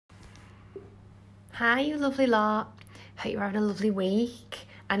Hi, you lovely lot. Hope you're having a lovely week.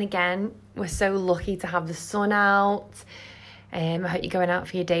 And again, we're so lucky to have the sun out. I hope you're going out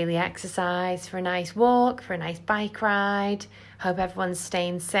for your daily exercise, for a nice walk, for a nice bike ride. Hope everyone's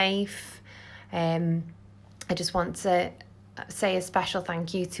staying safe. I just want to say a special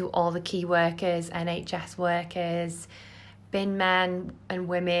thank you to all the key workers, NHS workers, bin men and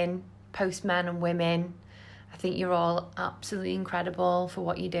women, postmen and women. I think you're all absolutely incredible for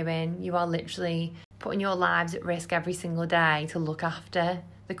what you're doing. You are literally putting your lives at risk every single day to look after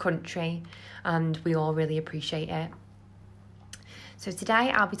the country, and we all really appreciate it. So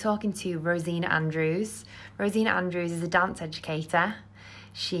today I'll be talking to Rosina Andrews. Rosina Andrews is a dance educator.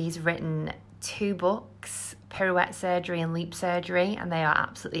 She's written 2 books, Pirouette Surgery and Leap Surgery, and they are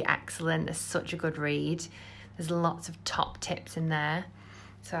absolutely excellent. They're such a good read. There's lots of top tips in there.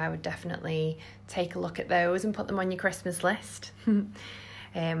 So I would definitely take a look at those and put them on your Christmas list. In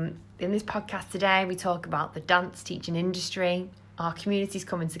this podcast today, we talk about the dance teaching industry, our communities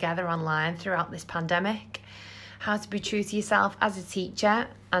coming together online throughout this pandemic, how to be true to yourself as a teacher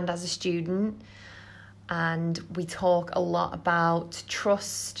and as a student. And we talk a lot about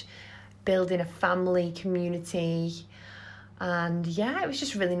trust, building a family community. And yeah, it was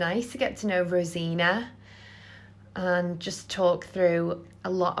just really nice to get to know Rosina and just talk through a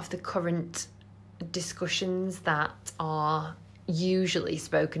lot of the current discussions that are usually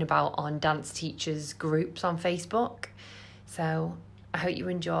spoken about on dance teachers groups on Facebook. So I hope you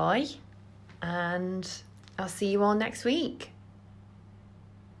enjoy, and I'll see you all next week.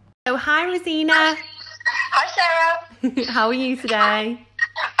 So hi Rosina. Hi Sarah. How are you today?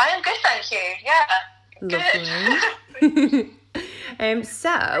 I am good, thank you. Yeah. Lovely.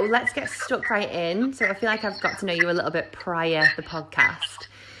 So let's get stuck right in. So I feel like I've got to know you a little bit prior to the podcast.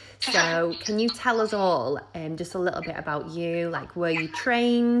 So can you tell us all just a little bit about you, like where you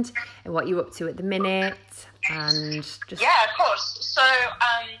trained and what you're up to at the minute, and just... Yeah, of course. So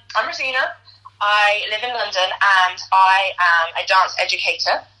I'm Rosina. I live in London and I am a dance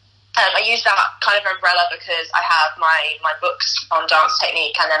educator. I use that kind of umbrella because I have my books on dance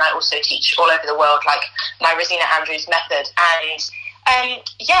technique, and then I also teach all over the world, like my Rosina Andrews method. And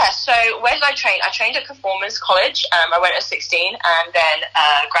so where did I train? I trained at Performance College. I went at 16 and then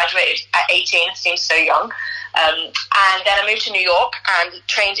graduated at 18. Seems so young. And then I moved to New York and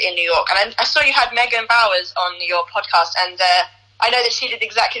trained in New York. And I saw you had Megan Bowers on your podcast, and I know that she did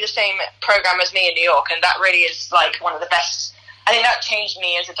exactly the same program as me in New York, and that really is like one of the best. I think that changed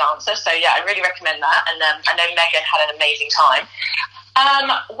me as a dancer. So yeah, I really recommend that. And I know Megan had an amazing time.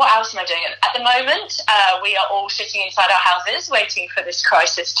 What else am I doing? At the moment, we are all sitting inside our houses waiting for this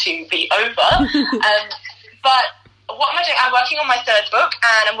crisis to be over. But what am I doing? I'm working on my 3rd book,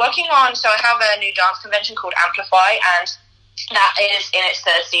 and I'm working on, so I have a new dance convention called Amplify, and that is in its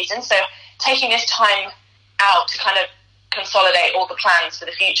 3rd season. So taking this time out to kind of consolidate all the plans for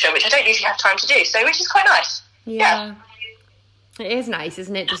the future, which I don't usually have time to do, so which is quite nice. Yeah. It is nice,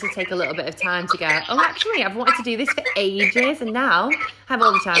 isn't it, just to take a little bit of time to go, oh, actually, I've wanted to do this for ages, and now I have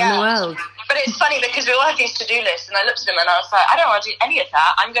all the time in the world. But it's funny because we all have these to-do lists, and I looked at them and I was like, I don't want to do any of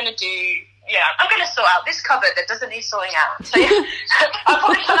that. I'm going to sort out this cupboard that doesn't need sorting out. So yeah, I'll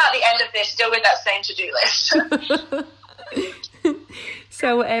probably come out the end of this still with that same to-do list.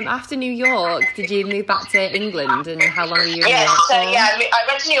 So after New York, did you move back to England, and how long were you in New York? I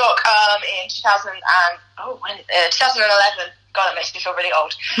went to New York in 2011. God, that makes me feel really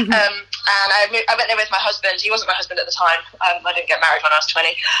old. And I went there with my husband. He wasn't my husband at the time. I didn't get married when I was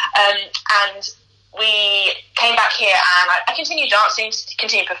 20. And we came back here, and I continued dancing,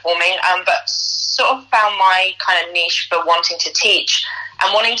 continued performing, but sort of found my kind of niche for wanting to teach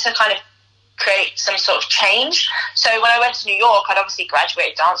and wanting to kind of create some sort of change. So when I went to New York, I'd obviously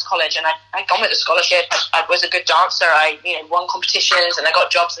graduated dance college, and I'd gone with a scholarship. I was a good dancer. I won competitions, and I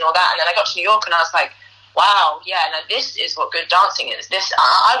got jobs and all that. And then I got to New York, and I was like, wow, yeah, now this is what good dancing is.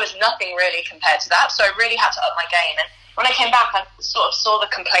 I was nothing really compared to that, so I really had to up my game. And when I came back, I sort of saw the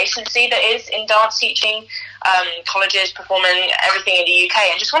complacency that is in dance teaching, colleges, performing, everything in the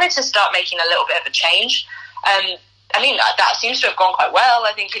UK, and just wanted to start making a little bit of a change. That seems to have gone quite well.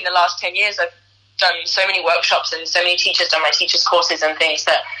 I think in the last 10 years, I've done so many workshops and so many teachers done my teachers' courses and things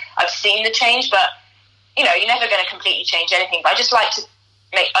that I've seen the change, but, you're never going to completely change anything. But I just like to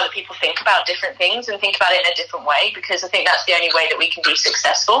make other people think about different things and think about it in a different way, because I think that's the only way that we can be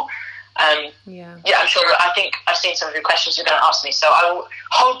successful. I'm sure. I think I've seen some of your questions you're going to ask me, so I will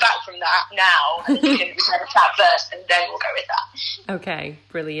hold back from that now, and we can have a chat first, and then we'll go with that. Okay,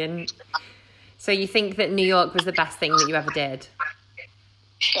 brilliant. So you think that New York was the best thing that you ever did?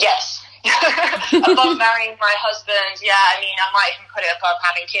 Yes. above marrying my husband. Yeah, I mean, I might even put it above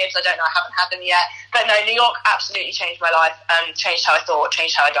having kids. I don't know, I haven't had them yet. But no, New York absolutely changed my life, changed how I thought,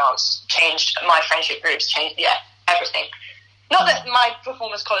 changed how I danced, changed my friendship groups, changed, everything. Not that my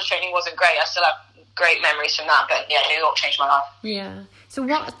performance college training wasn't great, I still have great memories from that, but yeah, New York changed my life. Yeah. So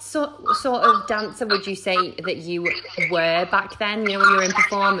what sort of dancer would you say that you were back then, you know, when you were in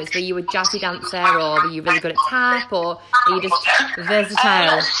performance? Were you a jazzy dancer, or were you really good at tap, or are you just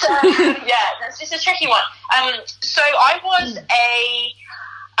versatile? It's a tricky one. So I was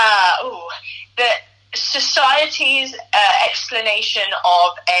the society's explanation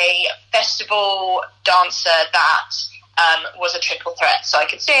of a festival dancer that was a triple threat. So I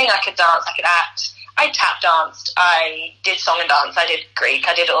could sing, I could dance, I could act. I tap danced, I did song and dance, I did Greek,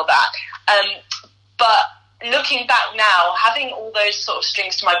 I did all that. But looking back now, having all those sort of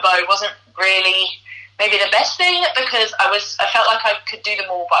strings to my bow wasn't really maybe the best thing, because I felt like I could do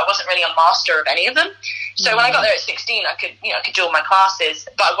them all, but I wasn't really a master of any of them. So when I got there at 16, I could do all my classes,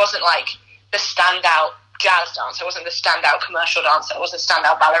 but I wasn't like the standout jazz dancer. I wasn't the standout commercial dancer. I wasn't a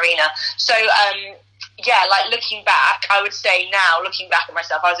standout ballerina. So like looking back, I would say now, looking back at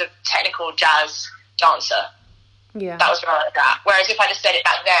myself, I was a technical jazz dancer. Yeah. That was where I was at. Whereas if I'd have said it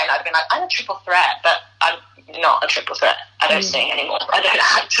back then, I'd have been like, I'm a triple threat, but I'm not a triple threat. I don't sing anymore. I don't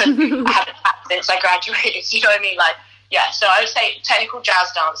act. I haven't acted since I graduated. You know what I mean? Like, yeah, so I would say technical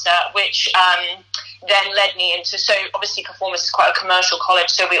jazz dancer, which then led me into, so obviously performance is quite a commercial college,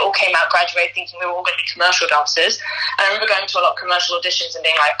 so we all came out, graduated thinking we were all going to be commercial dancers. And I remember going to a lot of commercial auditions and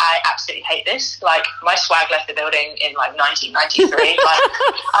being like, I absolutely hate this. Like, my swag left the building in like 1993. Like,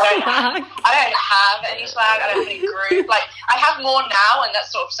 I don't have any swag. I don't have any groove. Like, I have more now, and that's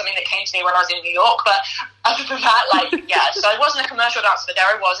sort of something that came to me when I was in New York. But other than that, like, yeah, so I wasn't a commercial dancer, but there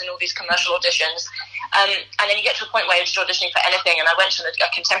I was in all these commercial auditions. And then you get to a point where you're just auditioning for anything, and I went to a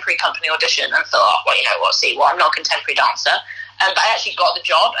contemporary company audition and thought, well, you know what, I'm not a contemporary dancer. But I actually got the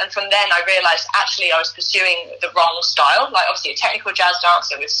job, and from then I realised actually I was pursuing the wrong style. Like, obviously a technical jazz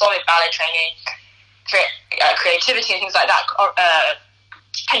dancer with solid ballet training, creativity and things like that,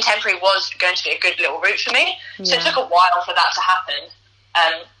 contemporary was going to be a good little route for me. Yeah. So it took a while for that to happen.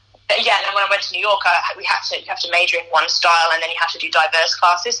 But yeah, and then when I went to New York, you have to major in one style, and then you have to do diverse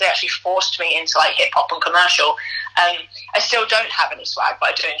classes. They actually forced me into like hip hop and commercial. I still don't have any swag,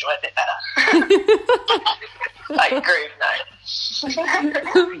 but I do enjoy it a bit better. Like groove, no.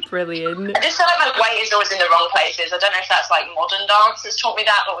 Brilliant. I just feel like my weight is always in the wrong places. I don't know if that's like modern dance has taught me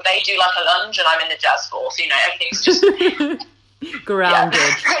that, or they do like a lunge and I'm in the jazz force. You know, everything's just grounded.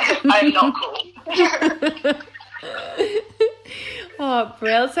 Yeah. I'm not cool. Oh,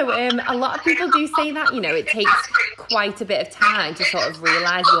 brilliant. So a lot of people do say that, you know, it takes quite a bit of time to sort of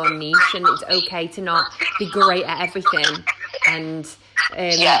realise your niche, and it's okay to not be great at everything. And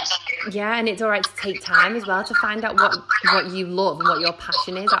and it's all right to take time as well to find out what you love and what your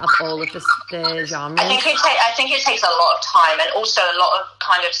passion is out of all of the genres. I think it takes a lot of time, and also a lot of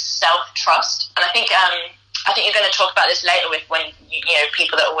kind of self-trust. And I think you're going to talk about this later with when you know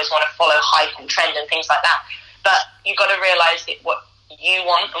people that always want to follow hype and trend and things like that. But you've got to realise what you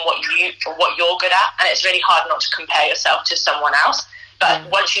want and what you're good at, and it's really hard not to compare yourself to someone else. But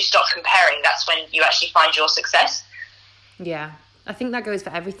once you stop comparing, that's when you actually find your success. Yeah, I think that goes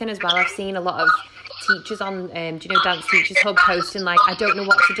for everything as well. I've seen a lot of teachers on, do you know, Dance Teachers Hub posting like, I don't know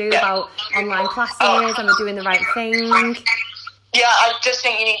what to do about online classes, am I doing the right thing? Yeah, I just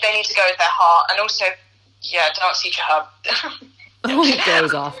think they need to go with their heart, and also, Dance Teacher Hub. Oh, it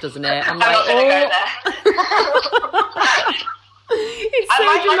goes off, doesn't it? I'm not going to go there. It's so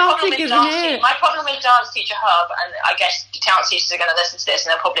dramatic, isn't it? My problem with Dance Teacher Hub, and I guess dance teachers are going to listen to this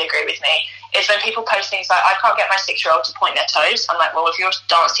and they'll probably agree with me, is when people post things like, I can't get my 6-year-old to point their toes. I'm like, well, if you're a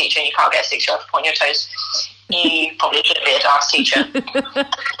dance teacher and you can't get a 6-year-old to point your toes, you probably shouldn't be a dance teacher.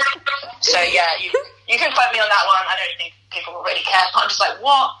 So yeah, you can quote me on that one. I don't think people will really care. I'm just like,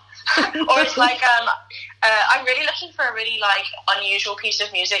 what? Or it's like, I'm really looking for a really like unusual piece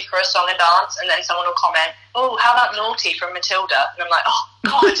of music for a song and dance, and then someone will comment, oh, how about Naughty from Matilda? And I'm like, oh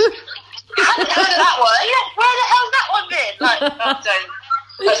god, I hadn't heard of that one. Yeah, where the hell's that one been? Like,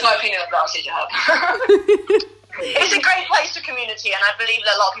 that's my opinion of Dance Teacher Hub. It's a great place for community, and I believe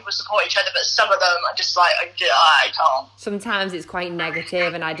that a lot of people support each other, but some of them are just like, I can't. Sometimes it's quite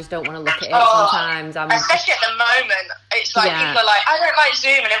negative, and I just don't want to look at it. Sometimes especially at the moment, it's like people are like, I don't like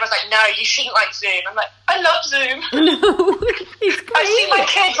Zoom, and everyone's like, no, you shouldn't like Zoom. I'm like, I love Zoom. No, it's great. I see my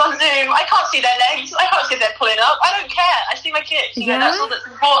kids on Zoom. I can't see their legs. I can't see if they're pulling up. I don't care. I see my kids. You know, that's all that's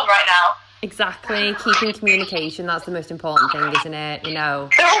important right now. Exactly. Keeping communication, that's the most important thing, isn't it? You know.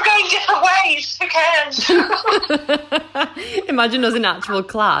 They're all going different ways. Who cares? Imagine us in actual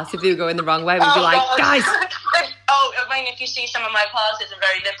class, if they were going the wrong way, we'd be like, God. guys. Oh, I mean, if you see some of my classes are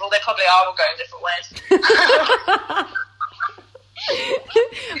very liberal, they probably are all going different ways.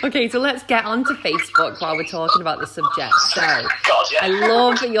 Okay, so let's get on to Facebook while we're talking about the subject. So, God, yeah. I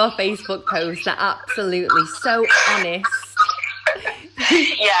love your Facebook posts. They're absolutely so honest.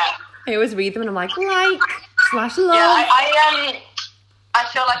 Yeah. I always read them and I'm like, /love. Yeah, I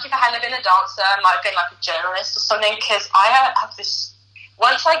feel like if I hadn't been a dancer, I might have been like a journalist or something, because I have this,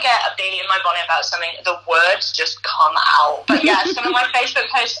 once I get a bee in my bonnet about something, the words just come out. But yeah, some of my Facebook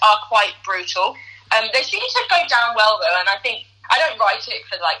posts are quite brutal. They seem to go down well though, and I think, I don't write it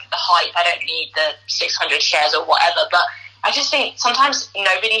for like the hype, I don't need the 600 shares or whatever, but I just think sometimes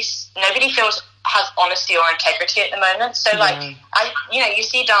nobody has honesty or integrity at the moment. So like, you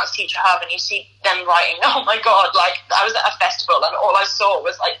see Dance Teacher Hub and you see them writing, oh my God, like I was at a festival and all I saw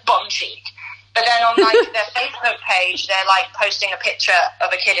was like bum cheek. But then on like their Facebook page, they're like posting a picture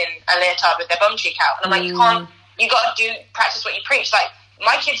of a kid in a leotard with their bum cheek out. And I'm like, you got to practice what you preach. Like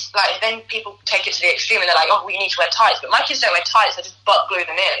my kids, like then people take it to the extreme and they're like, oh, well, you need to wear tights. But my kids don't wear tights, they just butt glue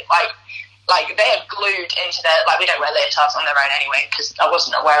them in. Like they are glued into their, like we don't wear leotards on their own anyway, because I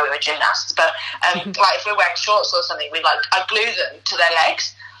wasn't aware we were gymnasts, but like if we're wearing shorts or something, I glue them to their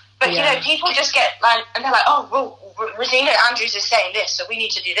legs. But you know, people just get like, and they're like, oh, well, Rosina Andrews is saying this, so we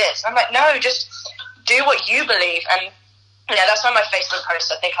need to do this. And I'm like, no, just do what you believe. And yeah, that's why my Facebook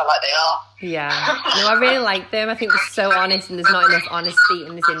posts, I think I like they are. Yeah. No, I really like them. I think they're so honest, and there's not enough honesty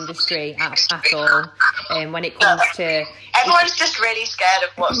in this industry at all. When it comes to... Everyone's just really scared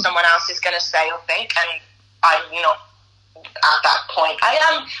of what someone else is going to say or think, and I'm not at that point.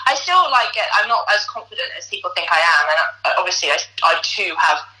 I still like it. I'm not as confident as people think I am, and obviously I too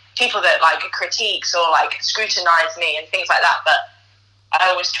have people that like critiques or like scrutinize me and things like that, but I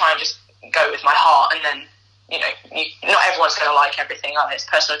always try and just go with my heart, and then not everyone's going to like everything. It's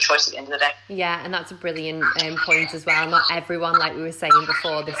personal choice at the end of the day. Yeah, and that's a brilliant point as well. Not everyone, like we were saying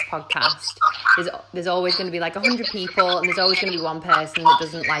before this podcast, there's always going to be like 100 people, and there's always going to be one person that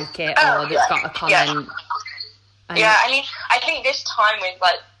doesn't like it or that's got a comment. Yeah, I mean, I think this time with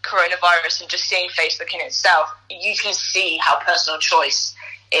like coronavirus and just seeing Facebook in itself, you can see how personal choice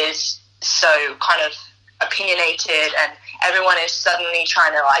is so kind of opinionated, and everyone is suddenly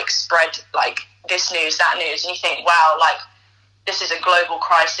trying to like spread like this news, that news, and you think, wow, like this is a global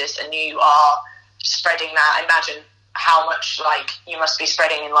crisis and you are spreading that. Imagine how much like you must be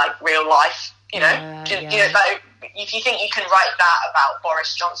spreading in like real life, you know? Like, if you think you can write that about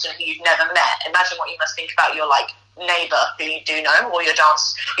Boris Johnson, who you've never met, imagine what you must think about your like neighbour who you do know, or your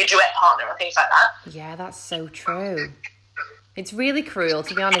duet partner or things like that. Yeah, that's so true. It's really cruel,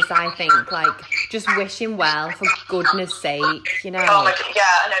 to be honest, I think. Like, just wish him well, for goodness sake, you know. Oh, my God,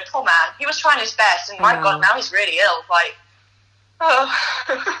 yeah, I know, poor man. He was trying his best, and my God, now he's really ill. Like, oh.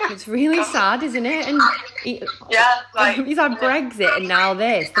 It's really sad, isn't it? And he's had Brexit and now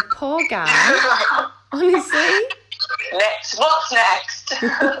this. The poor guy. Honestly. What's next?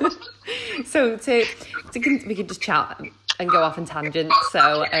 So, we could just chat and go off on tangents.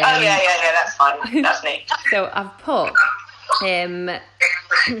 So, yeah, that's fine. That's me. So, I've put... about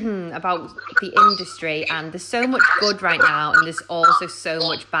the industry, and there's so much good right now and there's also so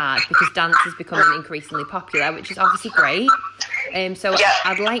much bad, because dance is becoming increasingly popular, which is obviously great. So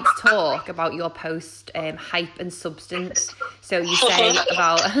I'd like to talk about your post, hype and substance. So you say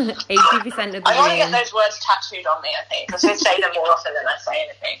about 80% of the I want to get those words tattooed on me, I think, because I say them more often than I say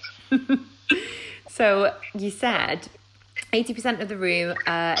anything. So you said 80% of the room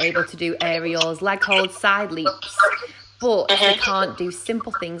are able to do aerials, leg holds, side leaps, but they can't do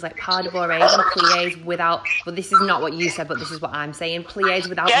simple things like pas de bourrées and pliés without... Well, this is not what you said, but this is what I'm saying. Pliés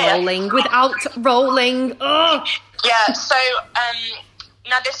without rolling. Without rolling. Ugh. Yeah, so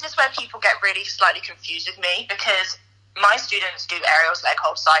now this is where people get really slightly confused with me, because my students do aerials, leg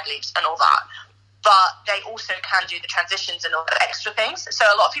holds, side leaps and all that, but they also can do the transitions and all the extra things. So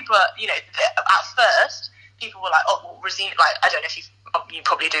a lot of people are, at first, people were like, oh, well, Rosina, like, I don't know if you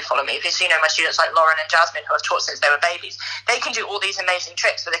probably do follow me. If you've seen my students like Lauren and Jasmine, who I've taught since they were babies, they can do all these amazing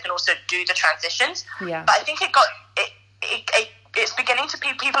tricks, but they can also do the transitions. Yeah. But I think it's beginning to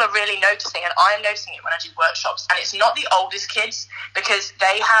be, people are really noticing, and I'm noticing it when I do workshops, and it's not the oldest kids, because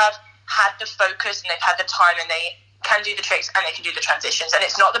they have had the focus and they've had the time, and they can do the tricks and they can do the transitions. And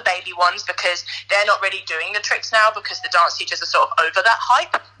it's not the baby ones, because they're not really doing the tricks now, because the dance teachers are sort of over that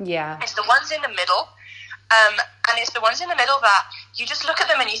hype. Yeah. It's the ones in the middle. And it's the ones in the middle that you just look at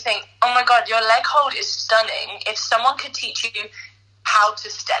them and you think, oh my God, your leg hold is stunning. If someone could teach you how to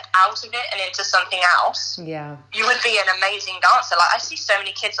step out of it and into something else, you would be an amazing dancer. Like, I see so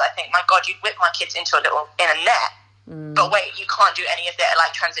many kids, I think, my God, you'd whip my kids into a net. But wait, you can't do any of their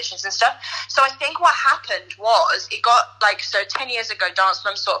like transitions and stuff. So I think what happened was it got like, so 10 years ago, Dance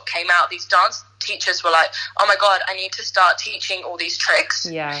Mum sort of came out. These dance teachers were like, oh my God, I need to start teaching all these tricks.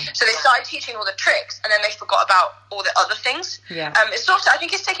 Yeah. So they started teaching all the tricks, and then they forgot about all the other things. Yeah. It's sort of, I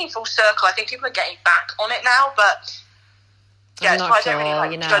think it's taking full circle. I think people are getting back on it now, but yeah, I'm not sure, I don't really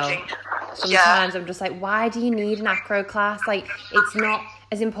like you know. judging. Sometimes I'm just like, why do you need an acro class? Like, it's not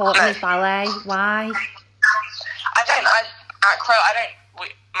as important as ballet. Why?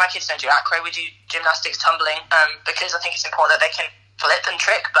 My kids don't do acro. We do gymnastics, tumbling, because I think it's important that they can flip and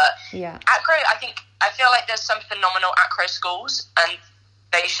trick. But acro, I feel like there's some phenomenal acro schools, and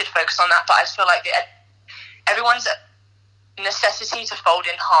they should focus on that. But I feel like everyone's necessity to fold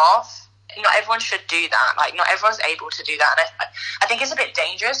in half. Not everyone should do that. Like, not everyone's able to do that. And I think it's a bit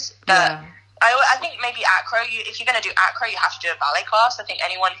dangerous. I think maybe acro, if you're going to do acro, you have to do a ballet class. I think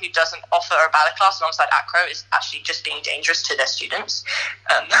anyone who doesn't offer a ballet class alongside acro is actually just being dangerous to their students.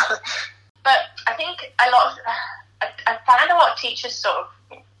 But I think I find a lot of teachers sort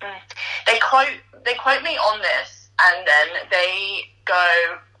of, they quote me on this, and then they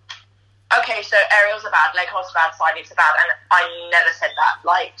go, okay, so aerials are bad, leg holds are bad, side leaps are bad, and I never said that.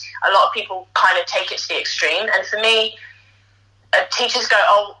 Like, a lot of people kind of take it to the extreme, and for me, teachers go,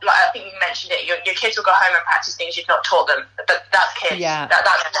 oh, like, I think you mentioned it, your kids will go home and practice things you've not taught them, but that's kids,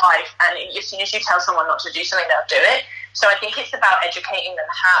 that's life, and as soon as you tell someone not to do something, they'll do it. So I think it's about educating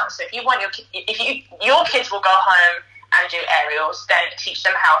them how. So if you want your kids will go home and do aerials, then teach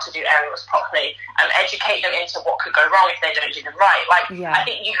them how to do aerials properly, and educate them into what could go wrong if they don't do them right. Like, I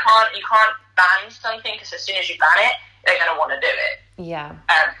think you can't ban something, because as soon as you ban it, they're going to want to do it. Yeah.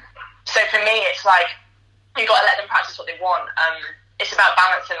 So for me, it's like, you've got to let them practice what they want. It's about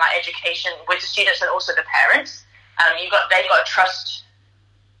balancing like education with the students and also the parents. They've got to trust.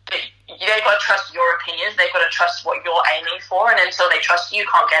 They've got to trust your opinions. They've got to trust what you're aiming for, and until they trust you, you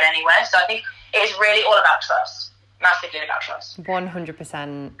can't get anywhere. So I think it is really all about trust. Massively about trust.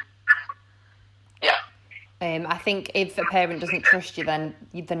 100%. Yeah. I think if a parent doesn't trust you, then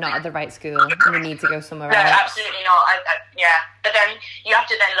they're not at the right school, and you need to go somewhere else. No, absolutely not. But then you have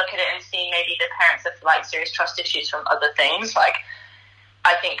to then look at it and see maybe the parents have like serious trust issues from other things. Like,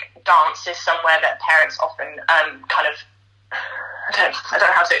 I think dance is somewhere that parents often kind of, I don't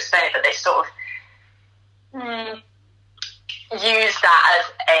know how to explain it, but they sort of use that as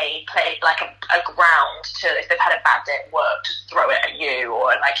a play, like a ground to, if they've had a bad day at work, to throw it at you, or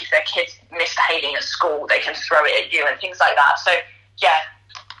like if their kid's misbehaving at school, they can throw it at you and things like that. So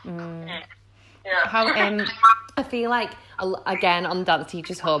How I feel like, again, on Dance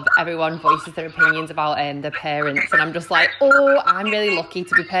Teachers Hub, everyone voices their opinions about their parents, and I'm just like, I'm really lucky,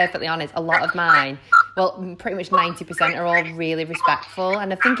 to be perfectly honest. A lot of mine, well, pretty much 90% are all really respectful,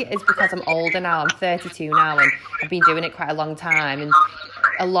 and I think it is because I'm older now. I'm 32 now, and I've been doing it quite a long time, and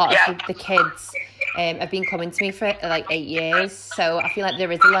a lot of the kids have been coming to me for like 8 years, so I feel like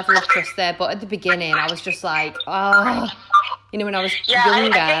there is a level of trust there. But at the beginning, I was just like, when I was younger.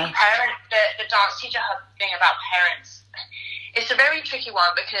 I think the Dance Teacher Hub thing about parents, it's a very tricky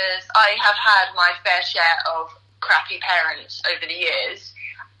one, because I have had my fair share of crappy parents over the years,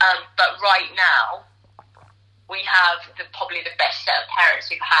 but right now we have probably the best set of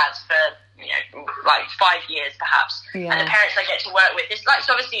parents we've had for like 5 years perhaps. And the parents I get to work with, it's like,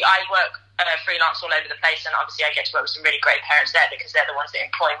 so obviously I work freelance all over the place, and obviously I get to work with some really great parents there, because they're the ones that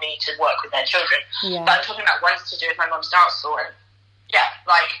employ me to work with their children. But I'm talking about ones to do with my mum's dance school, and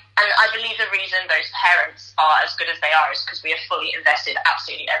and I believe the reason those parents are as good as they are is because we have fully invested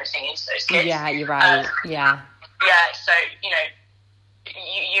absolutely everything into those kids. Yeah, you're right. So,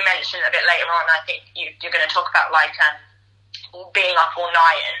 you mentioned a bit later on, I think you're going to talk about like being up all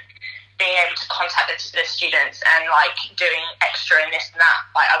night and being able to contact the students and like doing extra and this and that.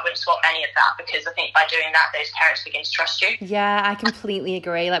 Like, I wouldn't swap any of that, because I think by doing that, those parents begin to trust you. Yeah, I completely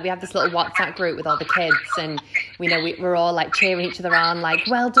agree. Like, we have this little WhatsApp group with all the kids, and we're all like cheering each other on, like,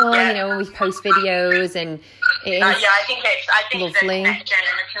 well done, when we post videos, and it is I think lovely. The connection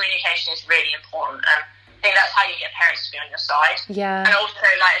and the communication is really important. I think that's how you get parents to be on your side. Yeah. And also,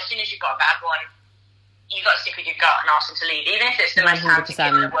 like, as soon as you've got a bad one, you got to stick with your gut and ask them to leave. Even if it's the most talented kid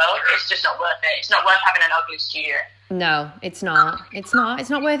in the world, it's just not worth it. It's not worth having an ugly studio. No, it's not. It's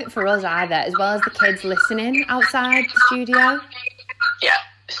not worth it for us either, as well as the kids listening outside the studio. Yeah,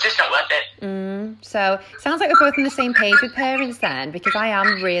 it's just not worth it. So, sounds like we're both on the same page with parents then, because I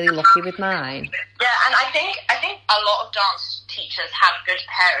am really lucky with mine. Yeah, and I think a lot of dance teachers have good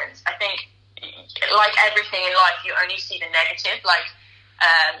parents. I think like everything in life, you only see the negative. Like,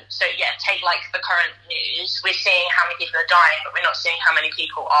 so yeah, take like the current news. We're seeing how many people are dying, but we're not seeing how many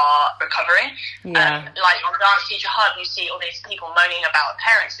people are recovering. Yeah. Like on Dance Teacher Hub, you see all these people moaning about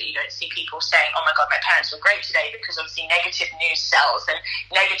parents, but you don't see people saying, "Oh my God, my parents were great today," because obviously negative news sells, and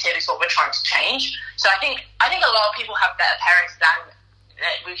negative is what we're trying to change. So I think a lot of people have better parents than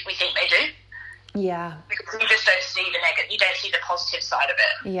we think they do. Yeah. Because you just don't see the negative. You don't see the positive side of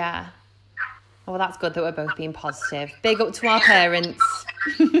it. Yeah. Well, that's good that we're both being positive. Big up to our parents.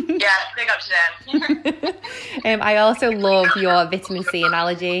 Yeah, big up to them. I also love your vitamin C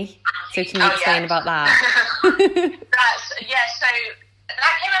analogy. So can you explain about that? So that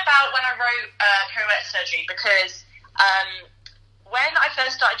came about when I wrote pirouette surgery, because when I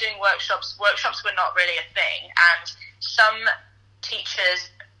first started doing workshops were not really a thing, and some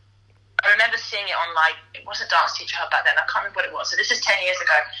teachers, I remember seeing it on, like, it was a Dance Teacher Hub back then, I can't remember what it was, so this is 10 years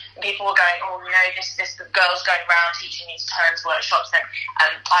ago, and people were going, oh, you know, this the girls going around teaching these turns workshops, and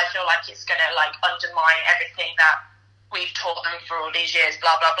I feel like it's going to, like, undermine everything that we've taught them for all these years,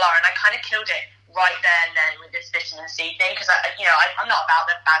 blah, blah, blah, and I kind of killed it right there and then with this vitamin C thing, because, I'm not about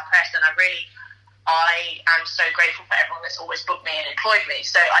the bad press, and I am so grateful for everyone that's always booked me and employed me,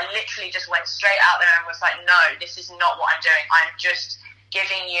 so I literally just went straight out there and was like, no, this is not what I'm doing, I'm just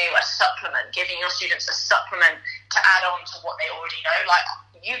giving you a supplement, giving your students a supplement to add on to what they already know. Like,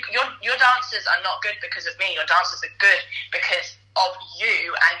 your dancers are not good because of me. Your dancers are good because of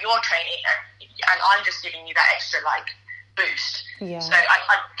you and your training, and I'm just giving you that extra, like, boost. Yeah. So I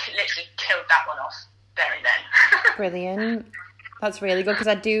literally killed that one off there and then. Brilliant. That's really good, because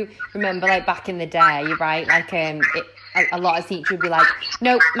I do remember, like, back in the day, right, like, a lot of teachers would be like,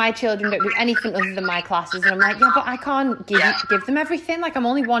 no, my children don't do anything other than my classes, and I'm like, yeah, but I can't give them everything, like, I'm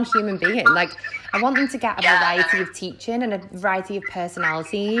only one human being, like, I want them to get a variety of teaching and a variety of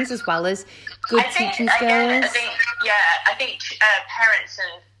personalities, as well as good teaching skills. I think parents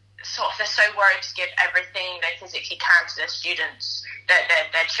and sort of, they're so worried to give everything they physically can to their students,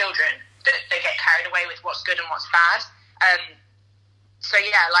 their children, that they get carried away with what's good and what's bad. So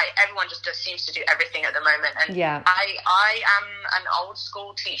yeah, like, everyone just seems to do everything at the moment, and I am an old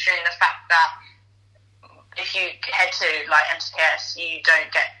school teacher in the fact that if you head to, like, MTKS, you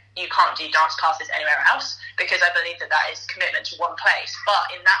can't do dance classes anywhere else, because I believe that is commitment to one place.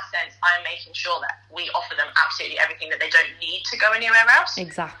 But in that sense, I'm making sure that we offer them absolutely everything, that they don't need to go anywhere else.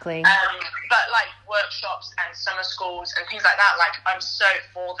 Exactly. But like workshops and summer schools and things like that, like, I'm so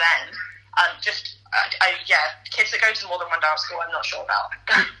for them. Kids that go to more than one dance school, I'm not sure about.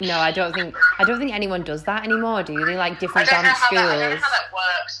 No, I don't think anyone does that anymore, do they? Like, different dance schools. I don't know how that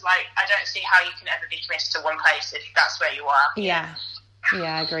works. Like, I don't see how you can ever be committed to one place if that's where you are. Yeah,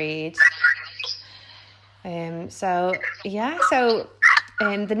 agreed. The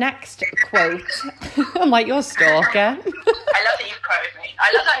next quote, I'm like your stalker. I love that you've quoted me.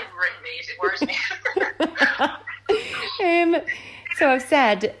 I love that you've written me. It worries me. So I've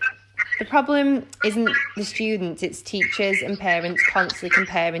said, the problem isn't the students, it's teachers and parents constantly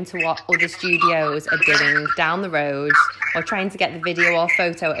comparing to what other studios are doing down the road, or trying to get the video or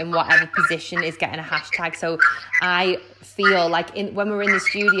photo in whatever position is getting a hashtag. So I feel like when we're in the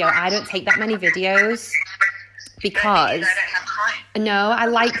studio, I don't take that many videos, because I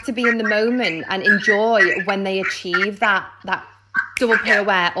like to be in the moment and enjoy when they achieve that double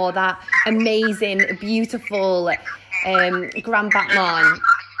pirouette or that amazing, beautiful grand battement.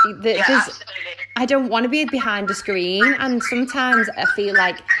 I don't want to be behind a screen, and sometimes I feel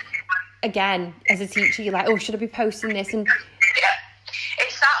like, again, as a teacher, you're like, oh, should I be posting this? And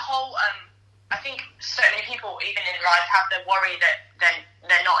it's that whole I think so many people, even in life, have the worry that they're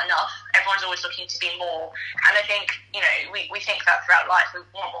not enough. Everyone's always looking to be more, and I think, we think that throughout life, we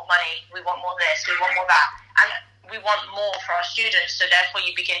want more money, we want more this, we want more that, and we want more for our students, so therefore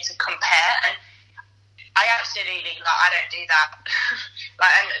you begin to compare. And I absolutely, I don't do that.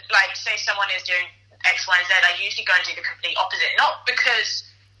 Say someone is doing X, Y, and Z, I usually go and do the complete opposite. Not because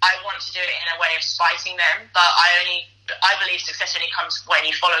I want to do it in a way of spiting them, but I believe success only comes when you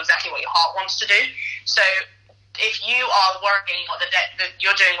follow exactly what your heart wants to do. So if you are worrying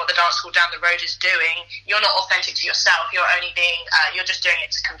you're doing what the dance school down the road is doing, you're not authentic to yourself. You're only you're just doing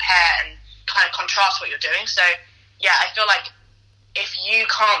it to compare and kind of contrast what you're doing. So yeah, I feel like if you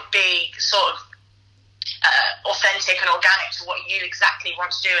can't be sort of authentic and organic to what you exactly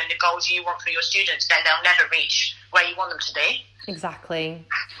want to do and the goals you want for your students, then they'll never reach where you want them to be. Exactly.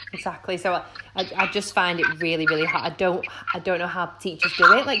 So I just find it really, really hard. I don't know how teachers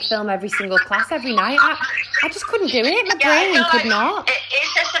do it, like film every single class every night. I just couldn't do it. My brain could not.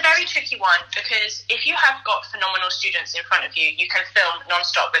 It's just a very tricky one, because if you have got phenomenal students in front of you, you can film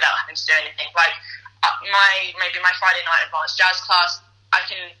non-stop without having to do anything. Like maybe my Friday night advanced jazz class, I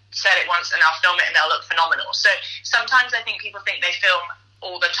can set it once and I'll film it and they'll look phenomenal. So sometimes I think people think they film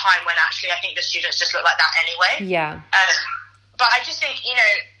all the time when actually I think the students just look like that anyway. Yeah. But I just think,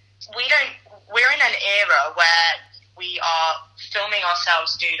 we're in an era where we are filming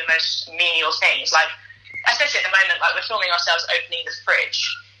ourselves do the most menial things. Like, especially at the moment, like we're filming ourselves opening the fridge.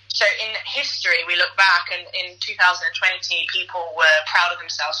 So in history, we look back, and in 2020, people were proud of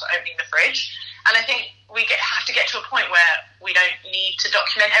themselves for opening the fridge. And I think we have to get to a point where we don't need to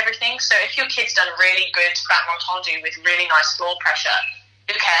document everything. So if your kid's done really good fat entendu with really nice floor pressure,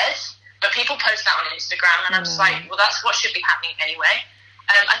 who cares? But people post that on Instagram, and I'm just like, well, that's what should be happening anyway.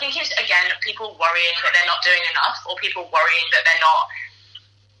 I think it's, again, people worrying that they're not doing enough, or people worrying that they're not,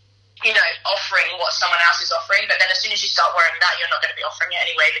 offering what someone else is offering. But then as soon as you start worrying that, you're not going to be offering it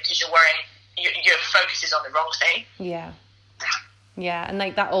anyway, because you're worrying, your focus is on the wrong thing. Yeah. Yeah, and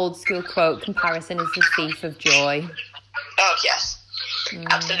like that old school quote, comparison is the thief of joy. Oh, yes.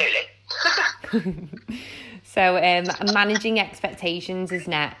 Absolutely. So managing expectations is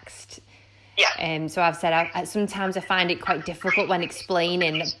next. Yeah. So I've said sometimes I find it quite difficult when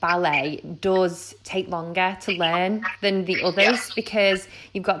explaining that ballet does take longer to learn than the others, because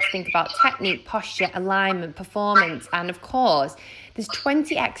you've got to think about technique, posture, alignment, performance, and of course there's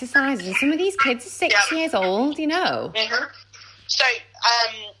 20 exercises, and some of these kids are 6 years old, Mm-hmm. So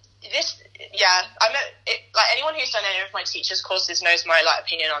like anyone who's done any of my teachers' courses knows my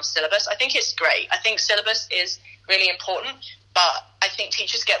opinion on syllabus. I think it's great. I think syllabus is really important, but I think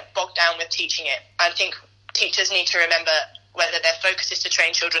teachers get bogged down with teaching it. I think teachers need to remember whether their focus is to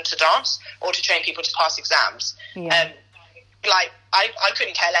train children to dance or to train people to pass exams. Yeah. I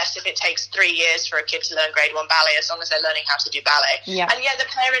couldn't care less if it takes 3 years for a kid to learn grade 1 ballet, as long as they're learning how to do ballet. Yeah. And the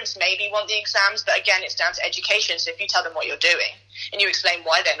parents maybe want the exams, but again, it's down to education. So if you tell them what you're doing and you explain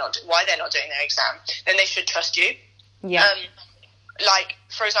why they're not doing their exam, then they should trust you. Yeah.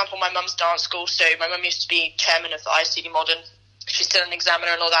 For example, my mum's dance school. So my mum used to be chairman of the ICD Modern. She's still an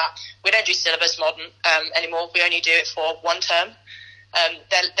examiner and all that. We don't do syllabus modern anymore. We only do it for 1 term.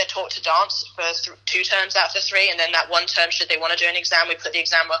 They're taught to dance for 2 terms out of the 3, and then that 1 term, should they want to do an exam, we put the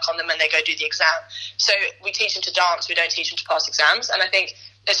exam work on them and they go do the exam. So we teach them to dance, we don't teach them to pass exams. And I think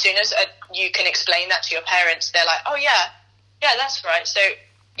as soon as you can explain that to your parents, they're like, oh yeah, that's right. So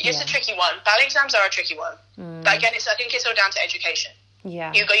it's a tricky one. Ballet exams are a tricky one. But again, I think it's all down to education.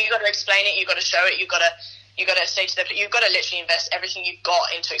 Yeah. You got to explain it, you got to show it, you got to say to them, you've got to literally invest everything you've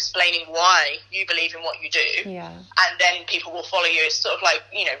got into explaining why you believe in what you do. Yeah. And then people will follow you. It's sort of like,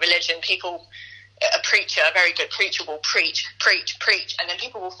 religion. A preacher, a very good preacher will preach, and then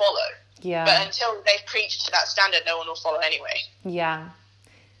people will follow. Yeah. But until they've preached to that standard, no one will follow anyway. Yeah.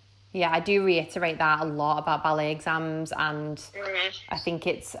 Yeah, I do reiterate that a lot about ballet exams, and I think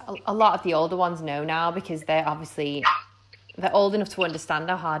it's a lot of the older ones know now, because they're old enough to understand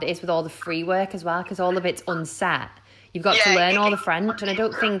how hard it is with all the free work as well, because all of it's unset. You've got to learn all the French, and I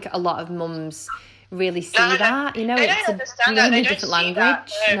don't think a lot of mums really see that. They don't understand that. They don't different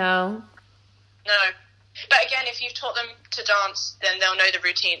language. No. But again, if you've taught them to dance, then they'll know the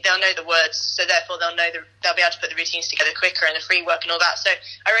routine. They'll know the words, so therefore they'll be able to put the routines together quicker, and the free work and all that. So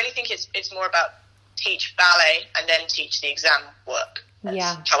I really think it's more about teach ballet and then teach the exam work. I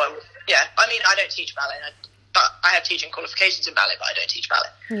don't teach ballet. But I have teaching qualifications in ballet, but I don't teach ballet.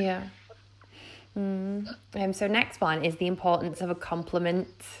 Yeah. So next one is the importance of a compliment.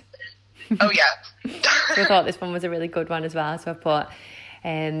 Oh, yeah. So I thought this one was a really good one as well. So I put,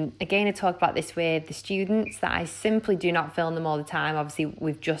 again, I talk about this with the students, that I simply do not film them all the time. Obviously,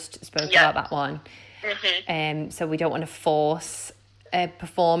 we've just spoken about that one. Mm-hmm. So we don't want to force a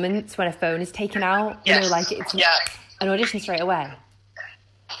performance when a phone is taken out. Yes. It's an audition straight away.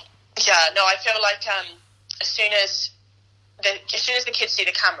 Yeah, no, I feel like... As soon as the kids see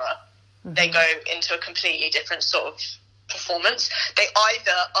the camera, they go into a completely different sort of performance. They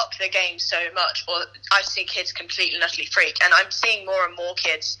either up their game so much, or I see kids completely and utterly freak. And I'm seeing more and more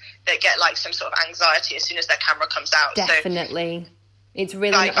kids that get some sort of anxiety as soon as their camera comes out. Definitely. So, it's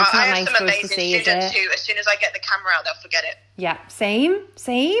really it's not nice for us to see, is it? Who, as soon as I get the camera out, they'll forget it. Yeah, same.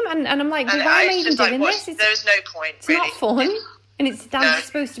 And I'm like, why am I even doing this? There's no point, it's really. It's not fun, and it's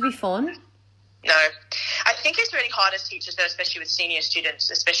supposed to be fun. No. I think it's really hard as teachers, though, especially with senior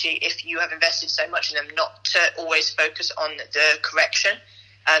students, especially if you have invested so much in them, not to always focus on the correction.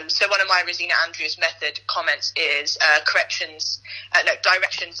 So one of my Rosina Andrews method comments is directions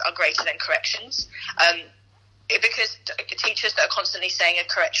are greater than corrections. because teachers that are constantly saying a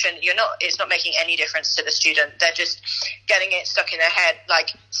correction, it's not making any difference to the student. They're just getting it stuck in their head,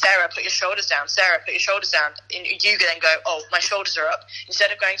 like, Sarah, put your shoulders down. Sarah, put your shoulders down. And you then go, oh, my shoulders are up.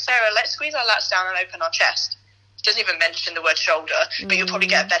 Instead of going, Sarah, let's squeeze our lats down and open our chest. It doesn't even mention the word shoulder, but you'll probably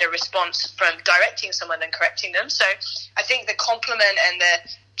get a better response from directing someone than correcting them. So I think the compliment and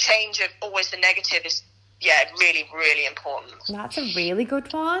the change of always the negative is, really, really important. That's a really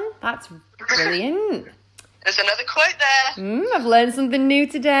good one. That's brilliant. There's another quote there. I've learned something new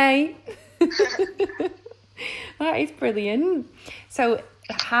today. That is brilliant. So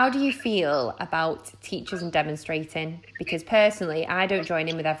how do you feel about teachers and demonstrating? Because personally, I don't join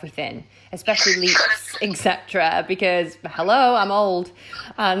in with everything, especially leaps, etc. Because, hello, I'm old.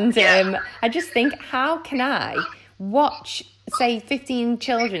 And I just think, how can I watch, say, 15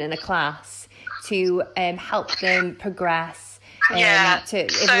 children in a class to help them progress?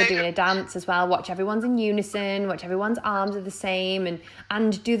 If we're doing a dance as well, watch everyone's in unison, watch everyone's arms are the same,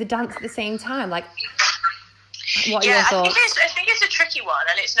 and do the dance at the same time. Like, what are your thoughts? I think it's a tricky one,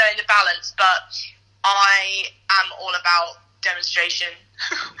 and it's knowing the balance. But I am all about demonstration,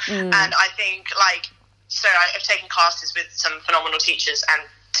 and I think I've taken classes with some phenomenal teachers, and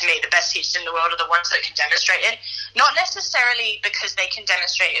to me, the best teachers in the world are the ones that can demonstrate it. Not necessarily because they can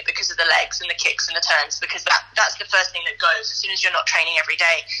demonstrate it because of the legs and the kicks and the turns, because that's the first thing that goes. As soon as you're not training every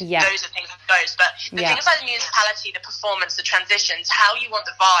day, those are things that goes. But the things like the musicality, the performance, the transitions, how you want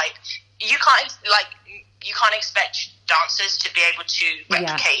the vibe, you can't expect dancers to be able to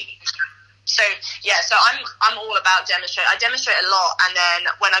replicate. So I'm all about demonstrate. I demonstrate a lot, and then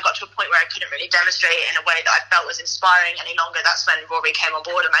when I got to a point where I couldn't really demonstrate it in a way that I felt was inspiring any longer, that's when Rory came on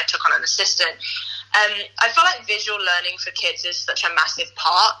board and I took on an assistant. I feel like visual learning for kids is such a massive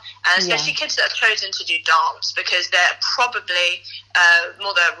part, and especially kids that have chosen to do dance, because they're probably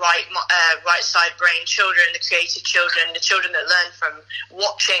more the right side brain children, the creative children, the children that learn from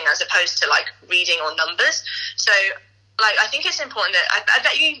watching as opposed to like reading or numbers. So I think it's important that I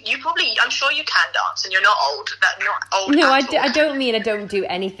bet you probably, I'm sure you can dance, and you're not old. No, I don't mean I don't do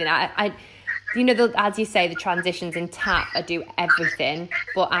anything. I as you say, the transitions in tap, I do everything,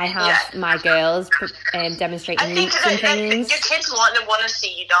 but I have my girls demonstrating leaps and things. Your kids want to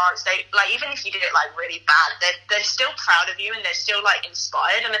see you dance. They even if you did it really bad, they're still proud of you, and they're still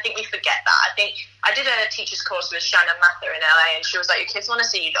inspired. And I think we forget that. I think I did a teacher's course with Shannon Mather in LA, and she was like, "Your kids want to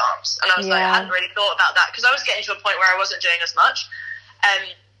see you dance," and I was like, I hadn't really thought about that, because I was getting to a point where I wasn't doing as much. And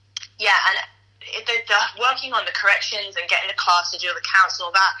the working on the corrections and getting the class to do the counts and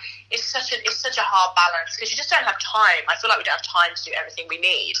all that is such a hard balance, because you just don't have time. I feel like we don't have time to do everything we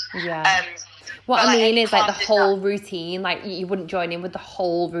need. What I mean is the whole routine. Like, you wouldn't join in with the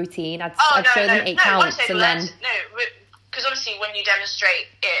whole routine. I'd show them 8 counts, and then because obviously when you demonstrate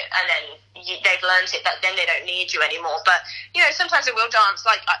it and then they've learned it, that then they don't need you anymore. But sometimes they will dance.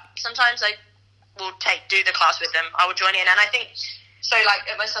 Sometimes I will do the class with them. I will join in, and I think. So,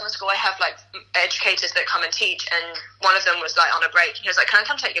 at my summer school, I have, educators that come and teach, and one of them was, on a break. He was like, "Can I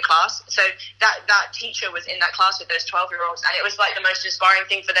come take your class?" So that teacher was in that class with those 12-year-olds, and it was, the most inspiring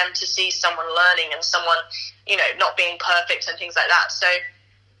thing for them to see someone learning and someone, not being perfect and things like that. So,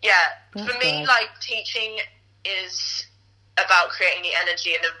 for me, teaching is about creating the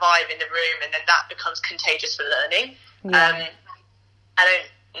energy and the vibe in the room, and then that becomes contagious for learning. I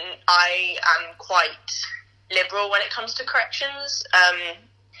am quite liberal when it comes to corrections.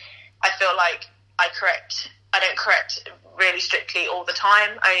 I feel like I don't correct really strictly all the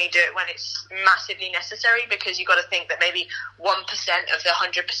time. I only do it when it's massively necessary, because you've got to think that maybe 1% of the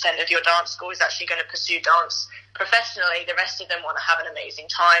 100% of your dance school is actually going to pursue dance professionally. The rest of them want to have an amazing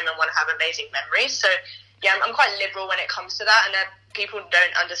time and want to have amazing memories. So I'm quite liberal when it comes to that, and people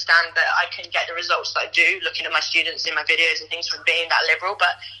don't understand that I can get the results that I do looking at my students in my videos and things from being that liberal.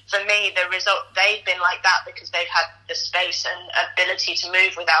 But for me, the result, they've been like that because they've had the space and ability to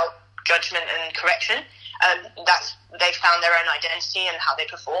move without judgment and correction. They've found their own identity and how they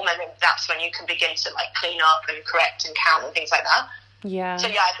perform, and then that's when you can begin to clean up and correct and count and things like that. So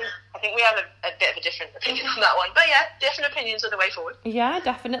I think we have a bit of a different opinion on that one. But different opinions are the way forward. Yeah,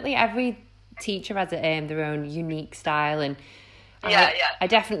 definitely. Every teacher has their own unique style, and I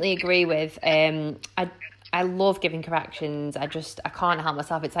definitely agree with. I love giving corrections. I can't help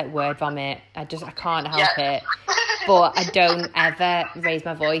myself. It's like word vomit. I can't help it. But I don't ever raise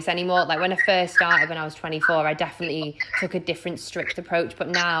my voice anymore. When I first started, when I was 24, I definitely took a different strict approach. But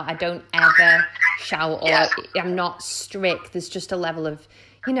now I don't ever shout, or I'm not strict. There's just a level of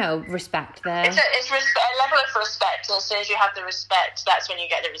respect there. It's a level of respect, and as soon as you have the respect, that's when you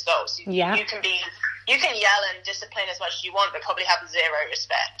get the results. You can yell and discipline as much as you want, but probably have zero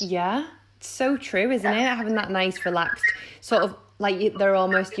respect. so true, isn't it? Having that nice, relaxed, sort of like they're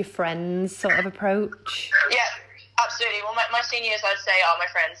almost your friends sort of approach. Yeah, absolutely. Well, my seniors, I'd say, are my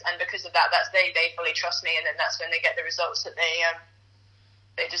friends, and because of that, they fully trust me, and then that's when they get the results that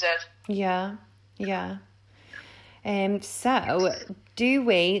they deserve. Yeah. So, do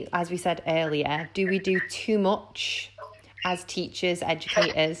we, as we said earlier, do too much as teachers,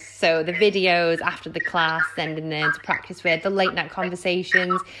 educators? So the videos after the class, sending them to practice with, the late night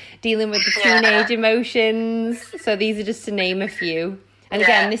conversations, dealing with the teenage emotions. So these are just to name a few. And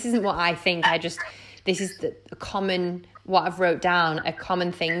again, this isn't what I think. This is the common, what I've wrote down, are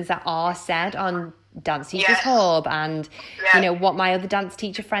common things that are said on Dance Teachers Hub, and you know what my other dance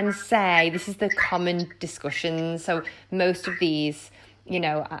teacher friends say. This is the common discussion. So most of these, you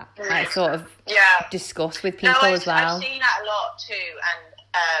know, I sort of discuss with people as well. I've seen that a lot too,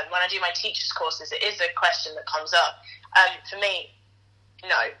 and when I do my teachers courses, it is a question that comes up. For me,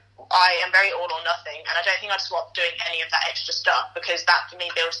 no, I am very all or nothing, and I don't think I'd swap doing any of that extra stuff, because that for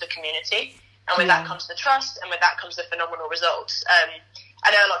me builds the community, and with that comes the trust, and with that comes the phenomenal results. I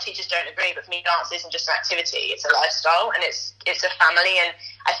know a lot of teachers don't agree, but for me, dance isn't just an activity; it's a lifestyle, and it's a family. And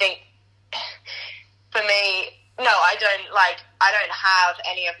I think for me, no, I don't have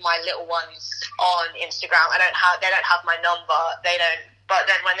any of my little ones on Instagram. They don't have my number. They don't. But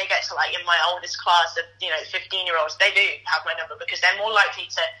then when they get to like in my oldest class of 15-year-olds, they do have my number, because they're more likely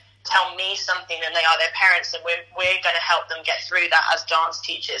to tell me something than they are their parents, and we're going to help them get through that as dance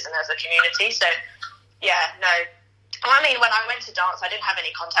teachers and as a community. So yeah, no. I mean, when I went to dance, I didn't have any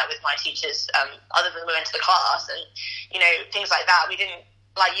contact with my teachers other than we went to the class and, things like that. We didn't,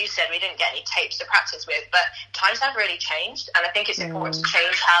 like you said, we didn't get any tapes to practice with. But times have really changed, and I think it's important to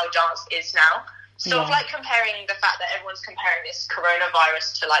change how dance is now. Sort of like comparing the fact that everyone's comparing this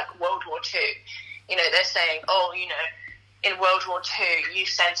coronavirus to, like, World War II. They're saying, in World War II, you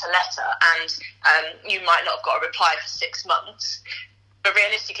sent a letter and you might not have got a reply for 6 months. But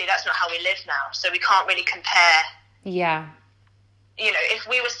realistically, that's not how we live now. So we can't really compare. Yeah. If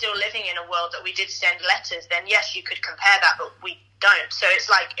we were still living in a world that we did send letters, then yes, you could compare that, but we don't. So it's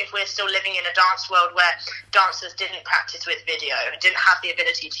like if we're still living in a dance world where dancers didn't practice with video, didn't have the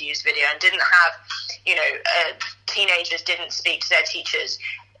ability to use video, and didn't have, teenagers didn't speak to their teachers,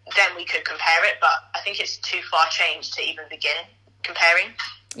 then we could compare it. But I think it's too far changed to even begin comparing.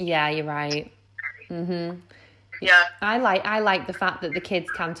 Yeah, you're right. Yeah. I like the fact that the kids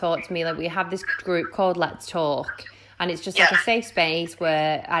can talk to me. Like, we have this group called Let's Talk, and it's just like a safe space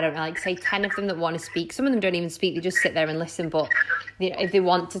where, I don't know, like say 10 of them that want to speak. Some of them don't even speak, they just sit there and listen. But if they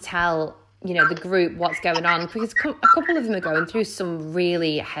want to tell, the group what's going on, because a couple of them are going through some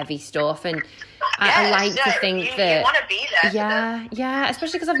really heavy stuff, and I like to think that you want to be there. Yeah,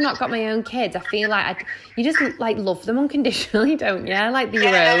 especially because I've not got my own kids. I feel like you just like love them unconditionally, don't you? Like they're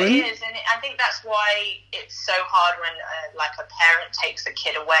your own. It is, and I think that's why it's so hard when like a parent takes a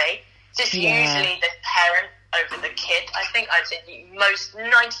kid away. It's usually the parent over the kid. I think I'd say most 90%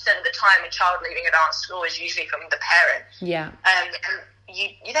 of the time a child leaving a dance school is usually from the parent. Yeah. And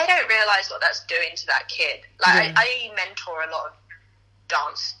they don't realise what that's doing to that kid. Like I mentor a lot of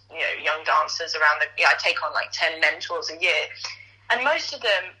dance, young dancers around I take on like 10 mentors a year, and most of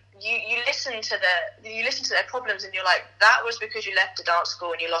them, you listen to their problems, and you're like, that was because you left the dance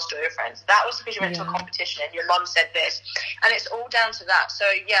school and you lost all your friends. That was because you went to a competition and your mum said this, and it's all down to that. So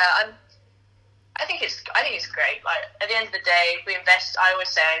yeah, I think it's great. Like at the end of the day, we invest. I always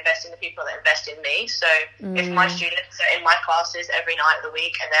say I invest in the people that invest in me. So if my students are in my classes every night of the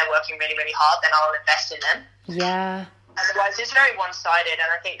week and they're working really, really hard, then I'll invest in them. Yeah. Otherwise, it's very one-sided, and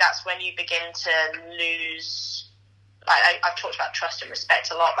I think that's when you begin to lose. Like I've talked about trust and respect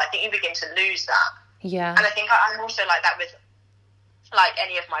a lot, but I think you begin to lose that. Yeah. And I think I'm also like that with like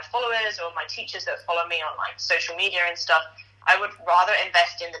any of my followers or my teachers that follow me on like social media and stuff. I would rather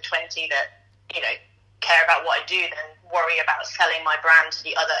invest in the 20 that care about what I do than worry about selling my brand to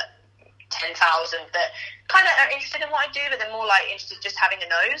the other 10,000 that kind of are interested in what I do, but they're more like interested in just having a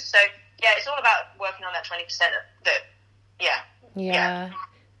nose. So yeah, it's all about working on that 20% that. Yeah.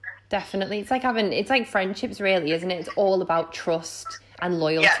 Definitely. It's like friendships, really, isn't it? It's all about trust and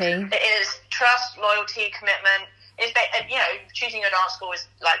loyalty. Yeah, it is. Trust, loyalty, commitment. It's choosing a dance school is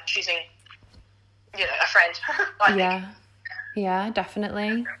like choosing, a friend. Yeah,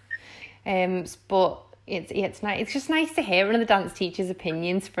 definitely. But it's nice. It's just nice to hear one of the dance teachers'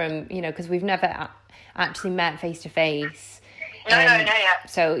 opinions from, because we've never actually met face to face. No, yeah.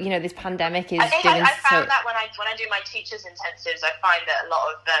 So this pandemic is. I think I found that when I do my teachers intensives, I find that a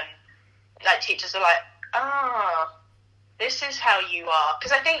lot of teachers are like, this is how you are,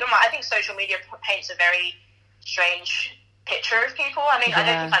 because I think social media paints a very strange picture of people. I mean, I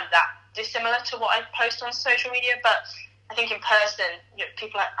don't think I'm that dissimilar to what I post on social media, but I think in person,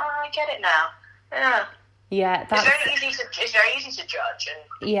 people are like, oh, I get it now. Yeah. Yeah, it's very easy to judge.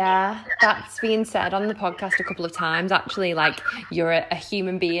 And yeah, that's been said on the podcast a couple of times, actually. Like, you're a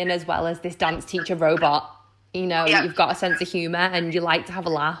human being as well as this dance teacher robot. You know, You've got a sense of humour and you like to have a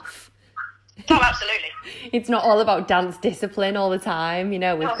laugh. Oh, absolutely. It's not all about dance discipline all the time, you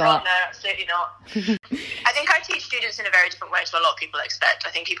know. God, no, absolutely not. I think I teach students in a very different way to a lot of people expect.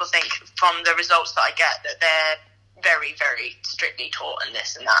 I think people think from the results that I get that they're very, very strictly taught and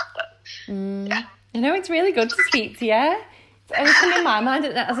this and that. But yeah, I know, it's really good to speak to you. It's anything in my mind,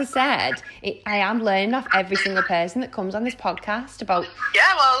 as I said, I am learning off every single person that comes on this podcast about.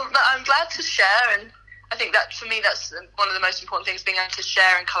 Yeah, well, I'm glad to share, and I think that for me, that's one of the most important things, being able to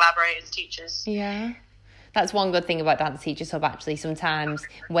share and collaborate as teachers. Yeah. That's one good thing about Dance Teachers Hub, actually. Sometimes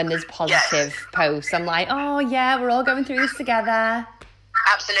when there's positive posts, I'm like, oh, yeah, we're all going through this together.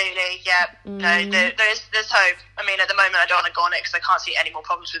 Absolutely, yeah. No, there's hope. I mean, at the moment, I don't want to go on it because I can't see any more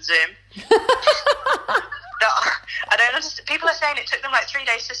problems with Zoom. I don't understand. People are saying it took them like 3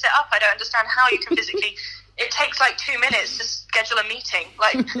 days to set up. I don't understand how you can physically... It takes like 2 minutes to schedule a meeting.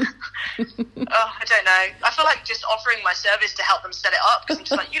 Like, I don't know. I feel like just offering my service to help them set it up, because I'm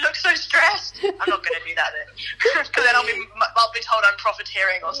just like, you look so stressed. I'm not going to do that then, because then I'll be told I'm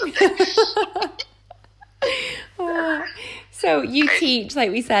profiteering or something. So you teach,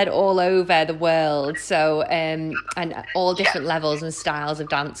 like we said, all over the world. So and all different levels and styles of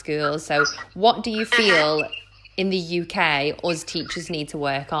dance schools. So what do you feel in the UK us teachers need to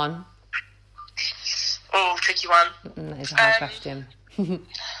work on? Oh, tricky one. That is a hard question.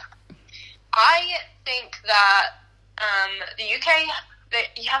 I think that the UK,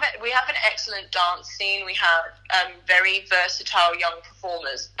 we have an excellent dance scene. We have very versatile young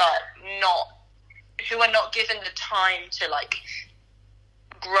performers, but who are not given the time to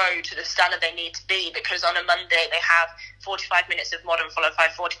grow to the standard they need to be, because on a Monday they have 45 minutes of modern followed by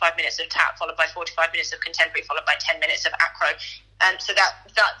 45 minutes of tap followed by 45 minutes of contemporary followed by 10 minutes of acro, and so that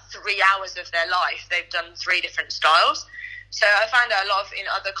 3 hours of their life they've done 3 different styles. So I find that a lot of in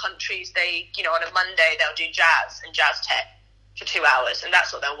other countries, they, on a Monday they'll do jazz and jazz tech for 2 hours, and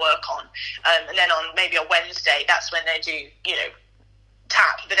that's what they'll work on, and then on maybe a Wednesday that's when they do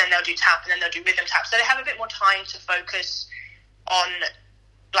tap, but then they'll do tap and then they'll do rhythm tap, so they have a bit more time to focus on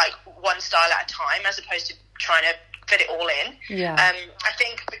one style at a time, as opposed to trying to fit it all in. I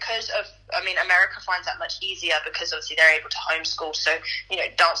think because of, America finds that much easier, because obviously they're able to homeschool, so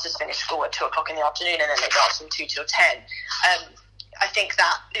dancers finish school at 2 o'clock in the afternoon and then they dance from 2 till 10. I think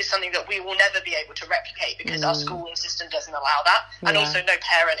that is something that we will never be able to replicate, because our schooling system doesn't allow that, and also no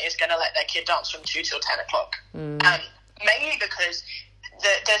parent is going to let their kid dance from 2 till 10 o'clock. Mainly because the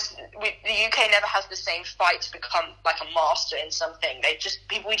UK never has the same fight to become like a master in something.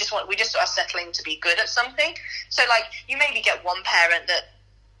 We just are settling to be good at something. So you maybe get one parent that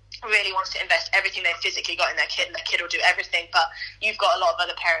really wants to invest everything they've physically got in their kid, and their kid will do everything, but you've got a lot of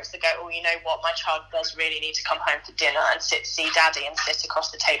other parents that go, oh, you know what, my child does really need to come home for dinner and see daddy and sit across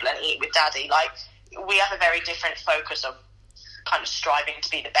the table and eat with daddy. We have a very different focus of kind of striving to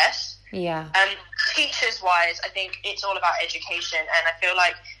be the best. Teachers wise, I think it's all about education, and I feel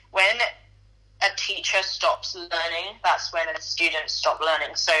like when a teacher stops learning, that's when a student stops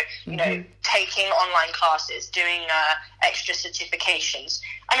learning. So taking online classes, doing extra certifications.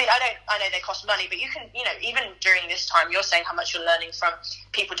 I know they cost money, but you can even during this time, you're saying how much you're learning from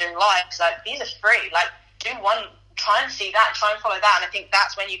people doing lives. These are free. Do one, try and see that, try and follow that, and I think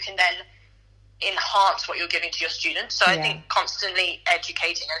that's when you can then enhance what you're giving to your students. So I think constantly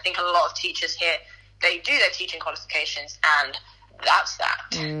educating. I think a lot of teachers here, they do their teaching qualifications and that's that.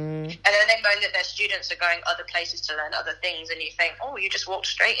 And then they moan that their students are going other places to learn other things, and you think, oh, you just walked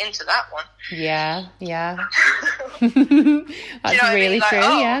straight into that one. That's really true.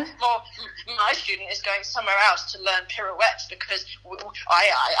 Well, my student is going somewhere else to learn pirouettes, because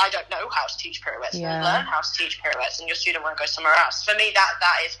I don't know how to teach pirouettes. And learn how to teach pirouettes, and your student won't go somewhere else. For me,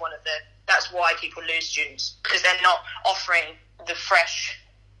 that is one of that's why people lose students, because they're not offering the fresh,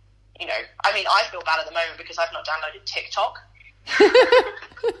 I feel bad at the moment because I've not downloaded TikTok. And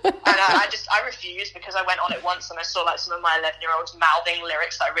I refused, because I went on it once and I saw some of my 11-year-olds mouthing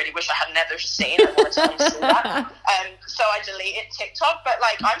lyrics that I really wish I had never seen. I wanted to unsee that. So I deleted TikTok, but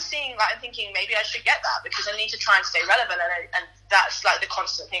I'm seeing that, I'm thinking maybe I should get that, because I need to try and stay relevant, and that's the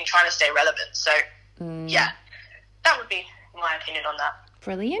constant thing, trying to stay relevant. So that would be my opinion on that.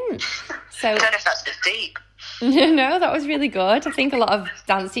 Brilliant. So I don't know if that's a bit deep. No, that was really good. I think a lot of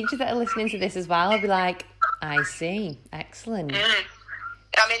dance teachers that are listening to this as well will be like, I see, excellent. There'll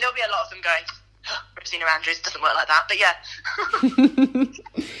be a lot of them going, Rosina Andrews doesn't work like that, but yeah.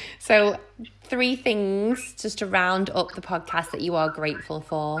 So 3 things just to round up the podcast that you are grateful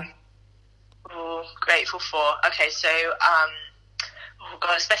for. Oh, grateful for. Okay, so, oh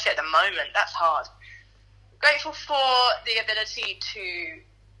God, especially at the moment, that's hard. Grateful for the ability to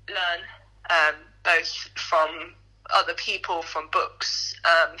learn, both from other people, from books,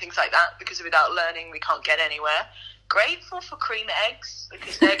 things like that, because without learning, we can't get anywhere. Grateful for cream eggs,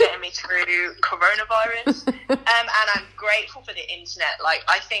 because they're getting me through coronavirus. And I'm grateful for the internet. Like,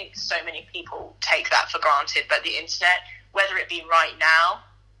 I think so many people take that for granted, but the internet, whether it be right now,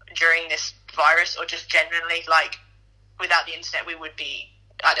 during this virus, or just generally, like, without the internet, we would be,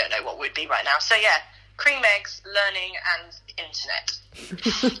 I don't know what would be right now. So yeah, cream eggs, learning, and internet.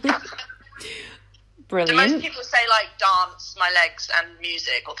 Brilliant. Do most people say, like, dance, my legs, and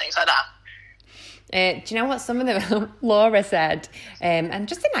music, or things like that? Do you know what some of them, Laura said, and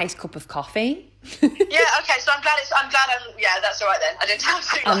just a nice cup of coffee. Yeah, okay, so I'm glad yeah, that's all right then. I didn't have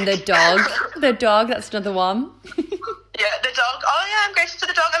to. And the dog, that's another one. Yeah, the dog. Oh yeah, I'm grateful for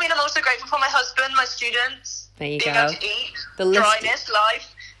the dog. I mean, I'm also grateful for my husband, my students. There you being go. able to eat, The list, dryness,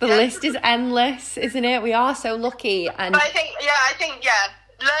 life. The list is endless, isn't it? We are so lucky. And but I think,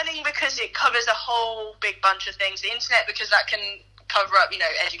 learning, because it covers a whole big bunch of things. The internet, because that can cover up,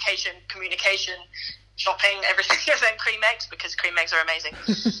 education, communication, shopping, everything. And then cream eggs, because cream eggs are amazing.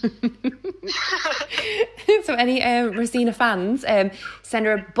 So any Rosina fans, send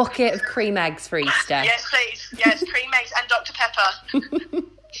her a bucket of cream eggs for Easter. Yes, please. Yes, cream eggs and Dr. Pepper.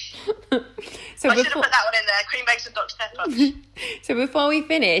 So I should have put that one in there, cream eggs and Dr. Pepper. So before we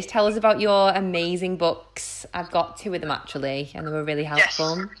finish, tell us about your amazing books. I've got 2 of them actually, and they were really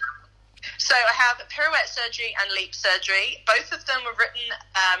helpful. Yes. So I have Pirouette Surgery and Leap Surgery. Both of them were written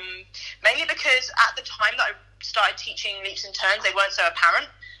mainly because at the time that I started teaching leaps and turns, they weren't so apparent.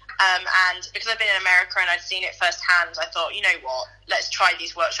 And because I've been in America and I'd seen it firsthand, I thought, you know what, let's try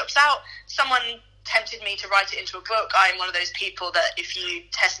these workshops out. Someone tempted me to write it into a book. I'm one of those people that if you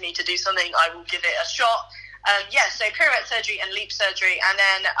test me to do something, I will give it a shot. So Pirouette Surgery and Leap Surgery. And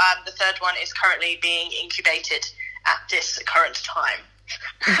then the third one is currently being incubated at this current time.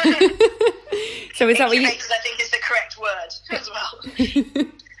 So is that what I think is the correct word as well.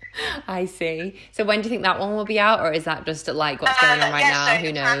 I see. So when do you think that one will be out, or is that just like what's going on right now? So Who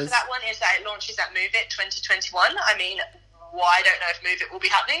the plan knows? for that one is that it launches at Move It 2021. I mean, I don't know if Move It will be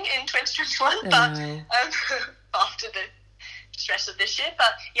happening in 2021, but after the stress of this year.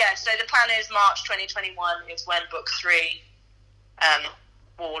 But yeah, so the plan is March 2021 is when book 3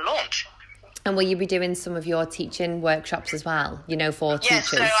 will launch. And will you be doing some of your teaching workshops as well, for teachers? Yes,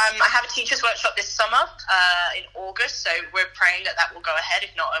 so I have a teachers workshop this summer in August, so we're praying that will go ahead.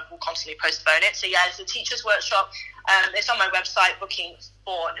 If not, we'll constantly postpone it. So yeah, it's a teachers workshop. It's on my website,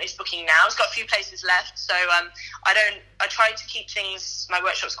 it's booking now. It's got a few places left, so I try to keep my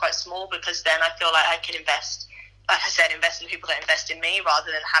workshops quite small, because then I feel like I can invest in people that invest in me,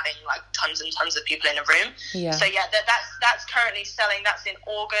 rather than having like tons and tons of people in a room. Yeah. So yeah, that's currently selling. That's in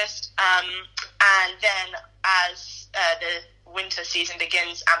August, and then as the winter season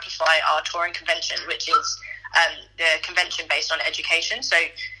begins, Amplify our touring convention, which is the convention based on education. So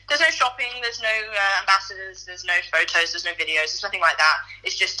there's no shopping, there's no ambassadors, there's no photos, there's no videos, there's nothing like that.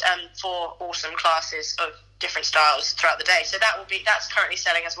 It's just 4 awesome classes of different styles throughout the day. So that's currently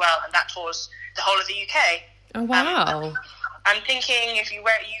selling as well, and that tours the whole of the UK. Oh wow! I'm thinking if you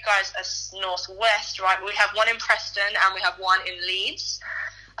guys are northwest, right? We have one in Preston and we have one in Leeds.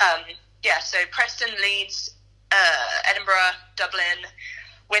 So Preston, Leeds, Edinburgh, Dublin,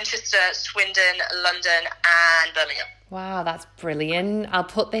 Winchester, Swindon, London, and Birmingham. Wow, that's brilliant. I'll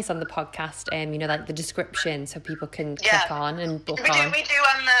put this on the podcast, like the description, so people can click on and book on. We do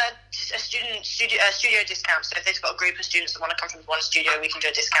a studio discount. So if they've got a group of students that want to come from one studio, we can do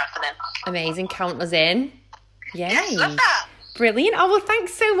a discount for them. Amazing, count us in. Yay. Yes, love that. Brilliant. Oh, well,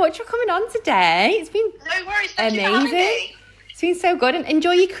 thanks so much for coming on today. It's been no worries. Thank amazing. You for having me. It's been so good, and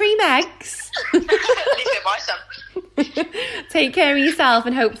enjoy your cream eggs. At least go buy some. Take care of yourself,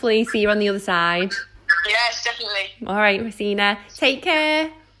 and hopefully see you on the other side. Yes, definitely. All right, Rosina. Take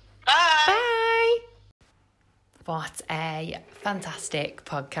care. Bye. Bye. What a fantastic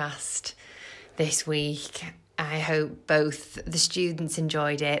podcast this week. I hope both the students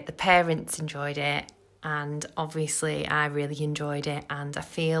enjoyed it, the parents enjoyed it, and obviously I really enjoyed it. And I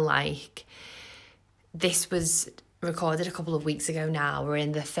feel like this was recorded a couple of weeks ago now. We're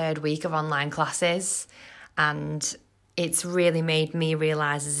in the 3rd week of online classes, and it's really made me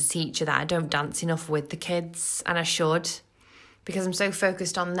realise as a teacher that I don't dance enough with the kids, and I should, because I'm so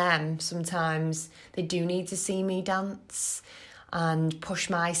focused on them. Sometimes they do need to see me dance, and push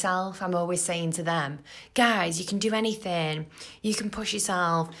myself. I'm always saying to them, guys, you can do anything. You can push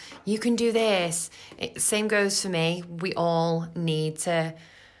yourself. You can do this. Same goes for me. We all need to,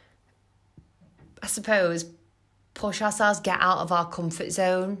 I suppose, push ourselves, get out of our comfort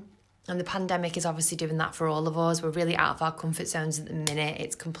zone. And the pandemic is obviously doing that for all of us. We're really out of our comfort zones at the minute.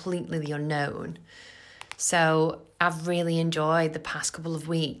 It's completely the unknown. So I've really enjoyed the past couple of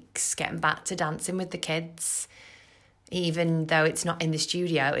weeks getting back to dancing with the kids. Even though it's not in the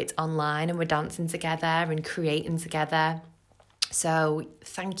studio, it's online and we're dancing together and creating together. So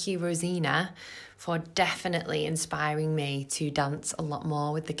thank you, Rosina, for definitely inspiring me to dance a lot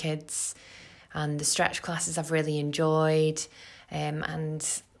more with the kids. And the stretch classes I've really enjoyed. And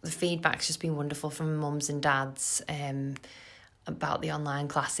the feedback's just been wonderful from mums and dads about the online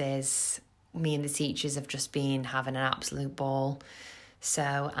classes. Me and the teachers have just been having an absolute ball.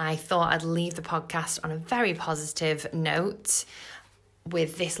 So I thought I'd leave the podcast on a very positive note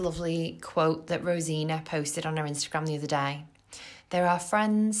with this lovely quote that Rosina posted on her Instagram the other day. There are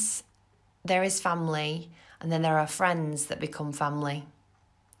friends, there is family, and then there are friends that become family.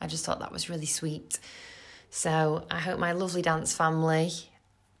 I just thought that was really sweet. So I hope my lovely dance family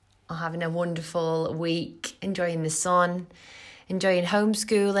are having a wonderful week, enjoying the sun, enjoying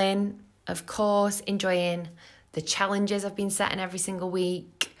homeschooling, of course, enjoying the challenges I've been setting every single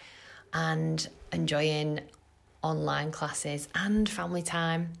week, and enjoying online classes and family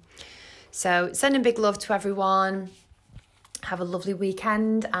time. So sending big love to everyone. Have a lovely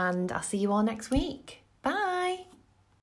weekend, and I'll see you all next week.